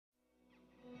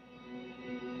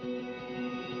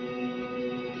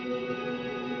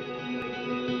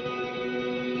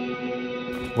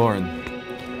Lauren,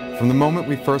 from the moment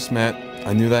we first met,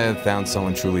 I knew that I had found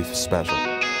someone truly special.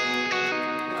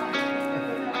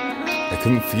 I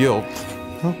couldn't feel.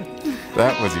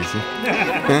 That was easy.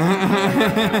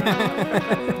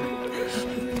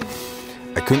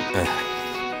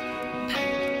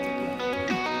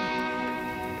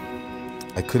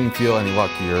 I couldn't feel any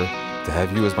luckier to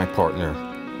have you as my partner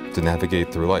to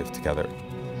navigate through life together.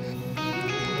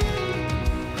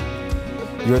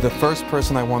 You're the first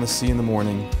person I want to see in the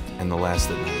morning and the last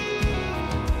at night.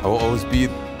 I will always be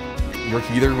your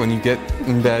heater when you get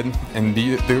in bed and be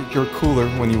your cooler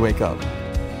when you wake up.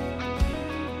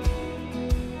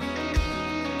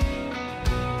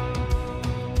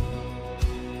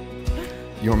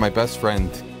 You're my best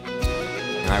friend,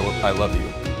 and I love you.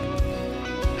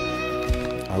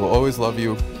 I will always love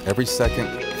you every second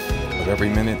of every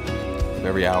minute, of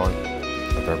every hour,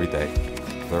 of every day,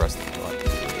 for the rest of my life.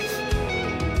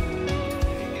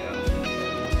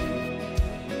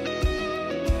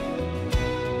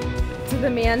 To the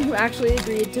man who actually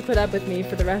agreed to put up with me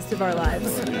for the rest of our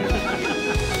lives.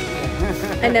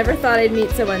 I never thought I'd meet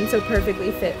someone so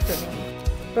perfectly fit for me.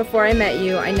 Before I met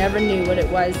you, I never knew what it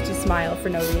was to smile for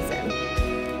no reason.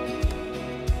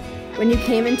 When you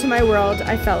came into my world,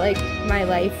 I felt like my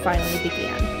life finally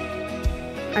began.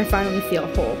 I finally feel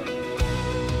whole.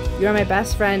 You are my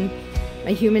best friend,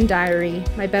 my human diary,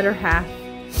 my better half,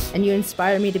 and you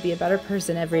inspire me to be a better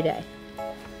person every day.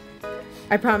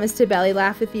 I promise to belly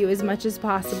laugh with you as much as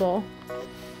possible.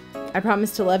 I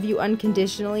promise to love you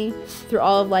unconditionally through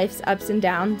all of life's ups and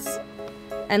downs.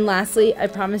 And lastly, I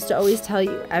promise to always tell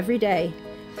you every day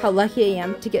how lucky I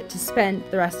am to get to spend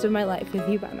the rest of my life with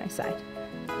you by my side.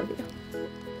 Love you.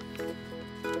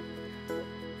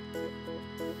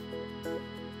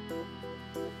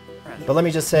 But let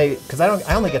me just say, because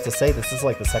I only get to say this is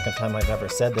like the second time I've ever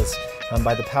said this,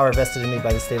 by the power vested in me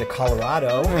by the state of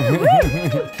Colorado,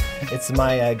 it's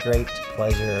my great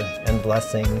pleasure and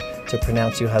blessing to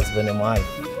pronounce you husband and wife.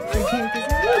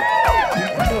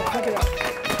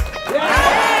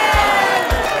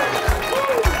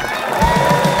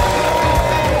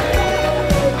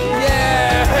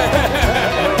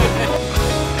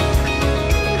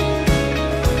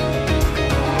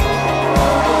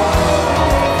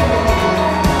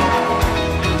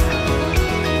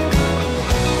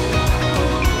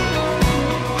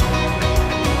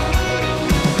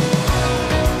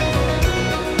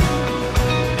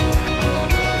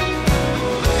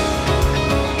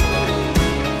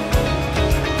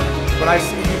 When I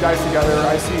see you guys together,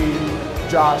 I see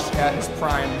Josh at his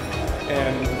prime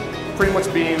and pretty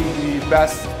much being the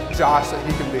best Josh that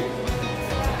he can be.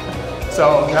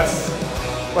 So that's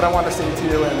what I want to say to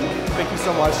you, and thank you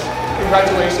so much.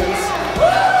 Congratulations.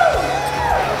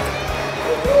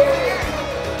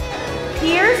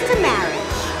 Here's to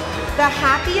marriage, the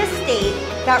happy estate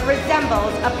that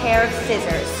resembles a pair of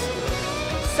scissors,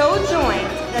 so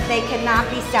joined that they cannot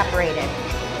be separated,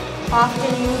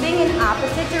 often moving in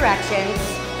opposite directions,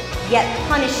 yet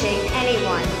punishing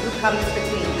anyone who comes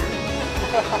between them.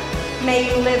 May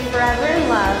you live forever in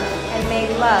love, and may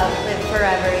love live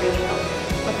forever in you.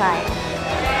 Bye-bye.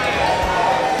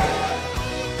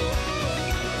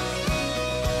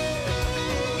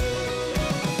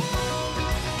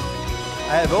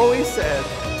 I have always said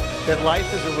that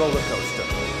life is a roller coaster.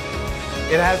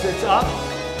 It has its ups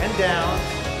and downs,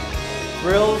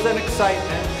 thrills and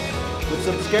excitement, with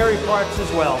some scary parts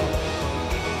as well.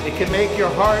 It can make your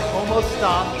heart almost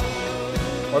stop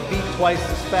or beat twice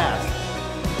as fast.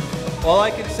 All I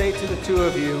can say to the two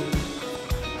of you,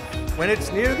 when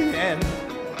it's near the end,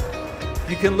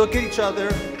 you can look at each other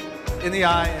in the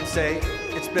eye and say,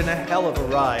 it's been a hell of a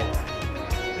ride.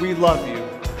 We love you.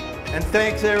 And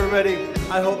thanks everybody.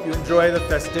 I hope you enjoy the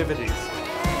festivities.